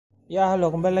Ya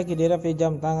halo, kembali lagi di review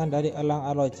jam tangan dari Elang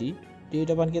Arloji. Di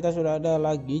depan kita sudah ada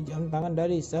lagi jam tangan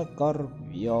dari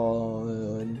Scorpion.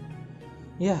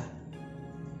 Ya,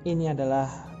 ini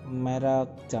adalah merek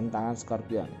jam tangan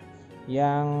Scorpion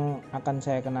yang akan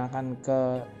saya kenalkan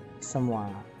ke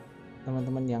semua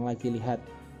teman-teman yang lagi lihat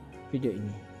video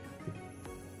ini.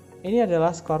 Ini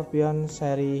adalah Scorpion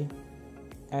seri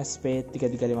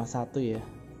SP3351 ya.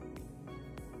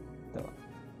 Tuh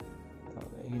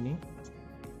kayak gini.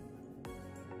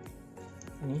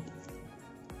 Ini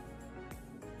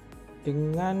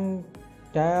dengan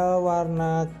dial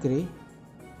warna grey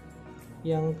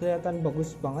yang kelihatan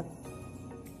bagus banget.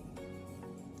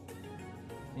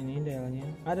 Ini dialnya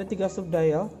ada 3 sub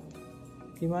dial,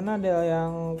 dimana dial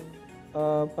yang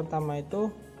pertama itu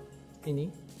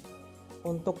ini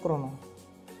untuk chrono.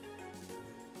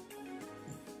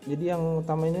 Jadi yang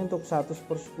utama ini untuk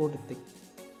 1/10 detik,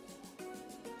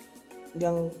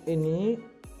 yang ini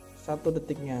 1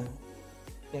 detiknya.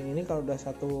 Yang ini kalau udah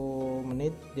 1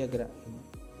 menit dia gerak,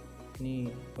 ini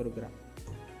baru gerak.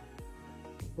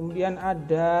 Kemudian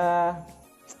ada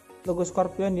logo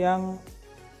Scorpion yang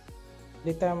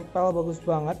ditempel bagus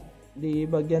banget di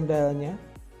bagian dialnya.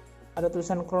 Ada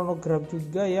tulisan chronograph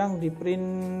juga yang di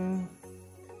print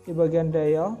di bagian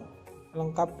dial,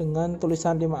 lengkap dengan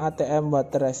tulisan 5 ATM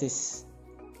water resist.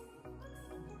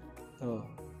 Tuh.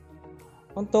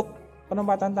 Untuk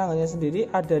penempatan tangannya sendiri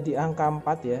ada di angka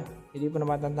 4 ya. Jadi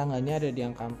penempatan tangannya ada di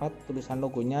angka 4, tulisan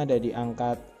logonya ada di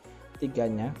angka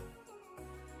 3-nya.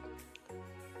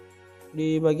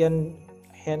 Di bagian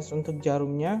hands untuk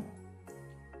jarumnya,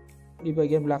 di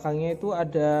bagian belakangnya itu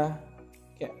ada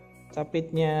kayak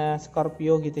capitnya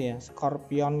Scorpio gitu ya,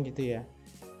 Scorpion gitu ya.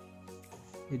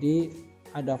 Jadi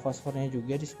ada fosfornya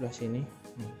juga di sebelah sini.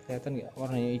 Kelihatan nggak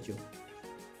warnanya hijau?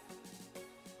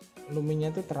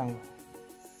 Luminnya tuh terang.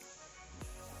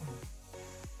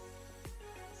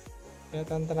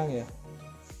 Kelihatan terang ya.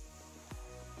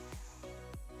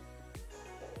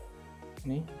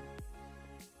 Nih.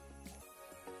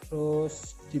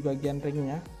 Terus di bagian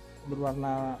ringnya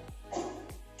berwarna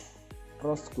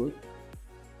rose gold.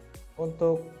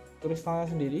 Untuk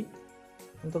kristalnya sendiri,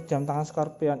 untuk jam tangan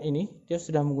Scorpion ini dia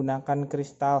sudah menggunakan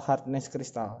kristal hardness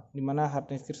kristal, dimana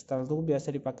hardness kristal itu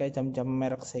biasa dipakai jam-jam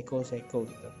merek Seiko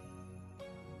gitu.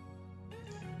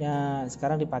 Ya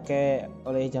sekarang dipakai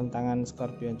oleh jam tangan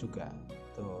Scorpion juga.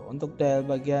 Tuh, untuk dial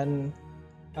bagian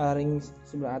ring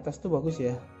sebelah atas tuh bagus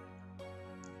ya.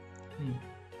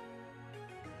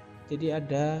 Jadi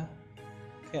ada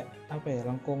kayak apa ya,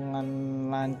 lengkungan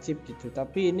lancip gitu,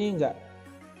 tapi ini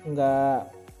enggak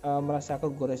merasa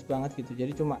kegores banget gitu.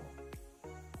 Jadi cuma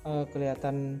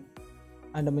kelihatan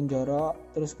ada menjorok,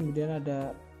 terus kemudian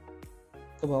ada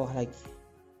ke bawah lagi.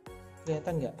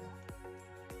 Kelihatan nggak?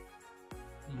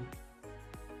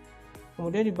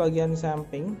 Kemudian di bagian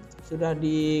samping sudah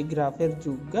digrafir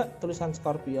juga tulisan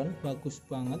Scorpion, bagus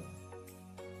banget.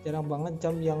 Jarang banget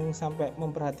jam yang sampai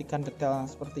memperhatikan detail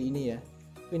seperti ini ya.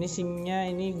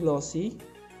 Finishingnya ini glossy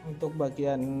untuk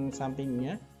bagian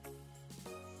sampingnya.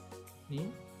 Nih,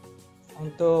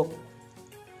 untuk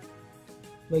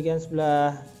bagian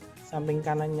sebelah samping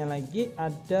kanannya lagi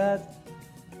ada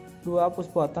 2 push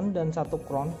button dan 1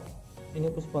 crown. Ini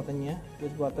push buttonnya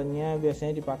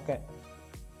biasanya dipakai,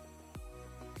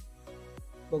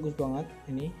 bagus banget.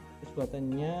 Ini push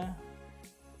buttonnya,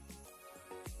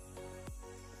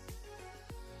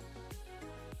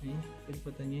 nih push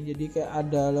buttonnya jadi kayak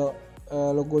ada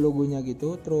logo-logonya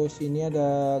gitu. Terus ini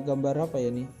ada gambar apa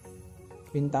ya, nih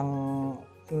bintang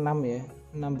 6 ya,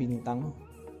 6 bintang.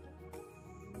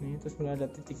 Ini terus ada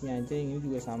titiknya aja, ini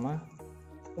juga sama.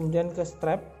 Kemudian ke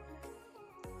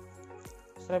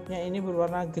strapnya ini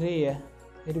berwarna grey ya,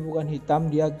 jadi bukan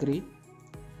hitam, dia grey.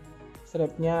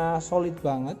 Strapnya solid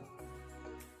banget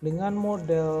dengan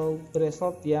model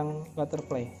bracelet yang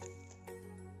butterfly.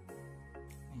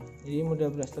 Jadi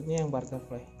model braceletnya yang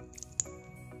butterfly,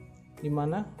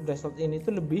 dimana bracelet ini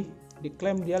tuh lebih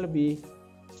diklaim dia lebih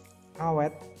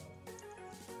awet,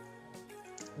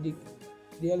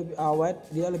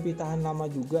 dia lebih tahan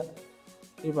lama juga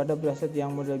daripada bracelet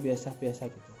yang model biasa-biasa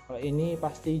gitu. Kalau ini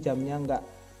pasti jamnya nggak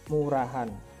murahan.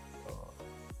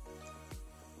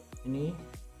 Ini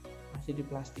masih di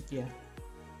plastik ya.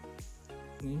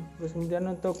 Ini terus kemudian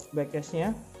untuk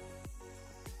backcase-nya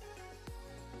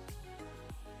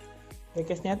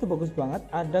tuh bagus banget,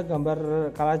 ada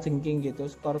gambar kalajengking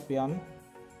gitu Scorpion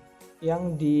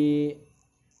yang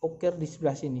diukir di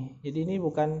sebelah sini. Jadi ini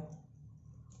bukan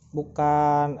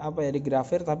apa ya,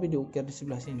 digrafir, tapi diukir di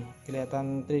sebelah sini,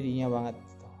 kelihatan 3D-nya banget.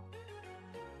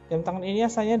 Jam tangan ini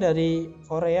asalnya dari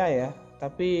Korea ya,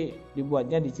 tapi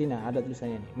dibuatnya di Cina. Ada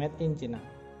tulisannya nih, made in China.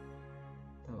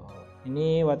 Tuh.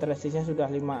 Ini water resistnya sudah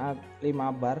 5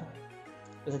 bar,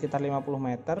 sekitar 50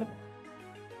 meter.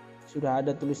 Sudah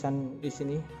ada tulisan di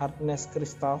sini hardness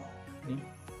kristal.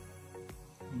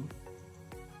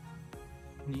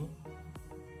 Ini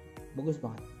bagus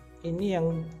banget. Ini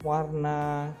yang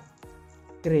warna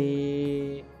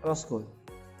grey rose gold.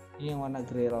 Ini yang warna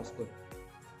grey rose gold.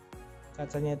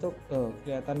 Kacanya itu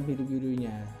kelihatan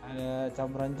biru-birunya, ada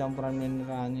campuran-campuran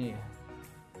mineralnya ya.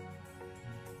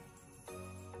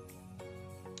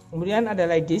 Kemudian ada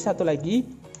lagi satu lagi,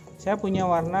 saya punya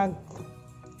warna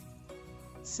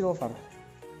silver,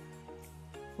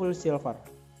 full silver.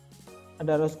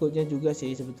 Ada rose goldnya juga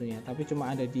sih sebetulnya, tapi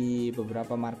cuma ada di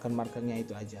beberapa marker-markernya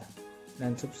itu aja,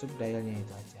 dan sub-sub dialnya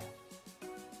itu aja.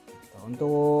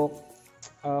 Untuk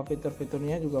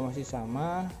fitur-fiturnya juga masih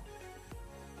sama.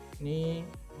 Ini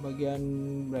bagian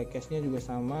bracketnya juga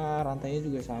sama, rantainya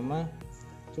juga sama.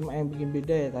 Cuma yang bikin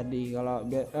beda ya tadi, kalau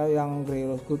yang grey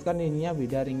rose gold kan ininya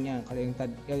beda ringnya. Kalau yang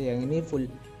tadi, yang ini full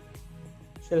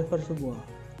silver semua.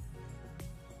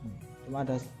 Cuma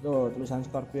ada tulisan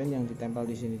Scorpion yang ditempel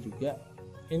di sini juga.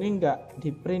 Ini enggak di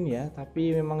print ya,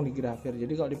 tapi memang digrafir.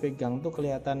 Jadi kalau dipegang tuh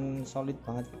kelihatan solid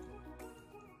banget.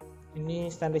 Ini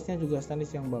stainlessnya juga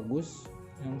stainless yang bagus,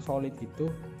 yang solid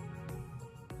gitu.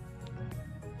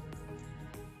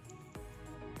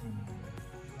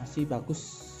 Masih bagus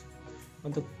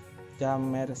untuk jam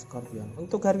merek Scorpion.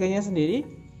 Untuk harganya sendiri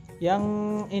yang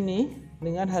ini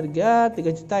dengan harga 3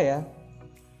 juta ya.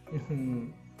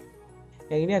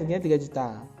 Yang ini harganya 3 juta.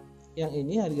 Yang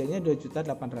ini harganya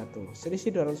 2.800.000.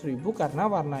 Selisih 200.000 karena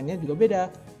warnanya juga beda.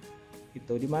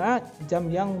 Gitu. Dimana jam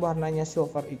yang warnanya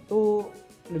silver itu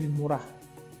lebih murah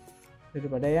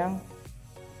daripada yang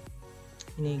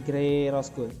ini grey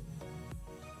rose gold.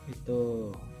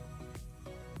 Itu.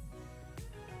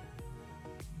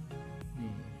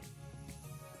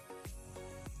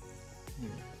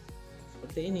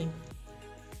 Seperti ini.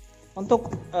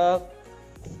 Untuk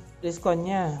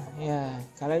diskonnya ya,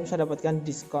 kalian bisa dapatkan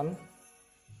diskon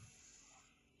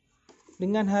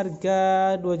dengan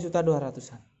harga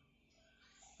 2.200.000-an.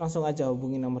 Langsung aja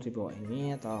hubungi nomor di bawah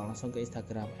ini atau langsung ke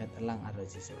Instagram @Elang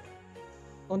Arloji.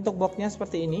 Untuk boxnya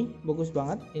seperti ini, bagus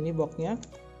banget. Ini boxnya.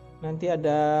 Nanti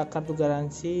ada kartu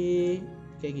garansi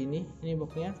kayak gini. Ini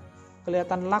boxnya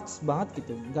kelihatan luxe banget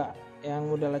gitu, enggak yang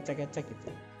udah lecek-lecek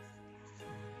gitu.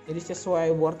 Jadi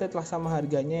sesuai worth it lah sama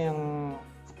harganya yang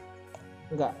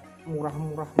enggak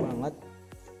murah-murah banget,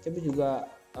 tapi juga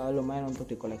lumayan untuk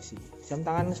dikoleksi. Jam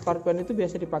tangan Scorpion itu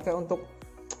biasa dipakai untuk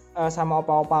sama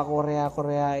opa-opa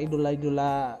Korea,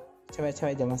 idola-idola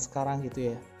cewek-cewek zaman sekarang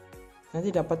gitu ya.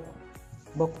 Nanti dapat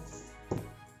box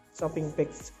shopping bag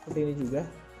seperti ini juga.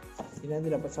 Ini nanti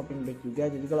dapat shopping bag juga.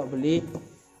 Jadi kalau beli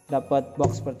dapat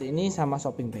box seperti ini sama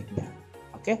shopping bagnya.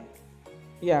 Oke?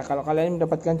 Ya, kalau kalian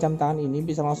mendapatkan jam tangan ini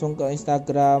bisa langsung ke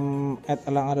Instagram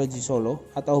 @elangarloji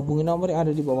atau hubungi nomor yang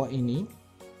ada di bawah ini.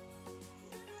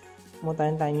 Mau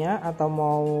tanya-tanya atau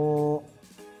mau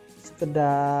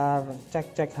sekedar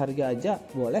cek-cek harga aja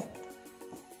boleh.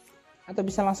 Atau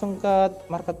bisa langsung ke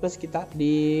marketplace kita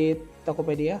di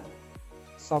Tokopedia,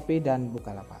 Shopee dan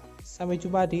Bukalapak. Sampai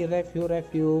jumpa di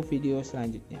review-review video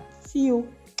selanjutnya. See you.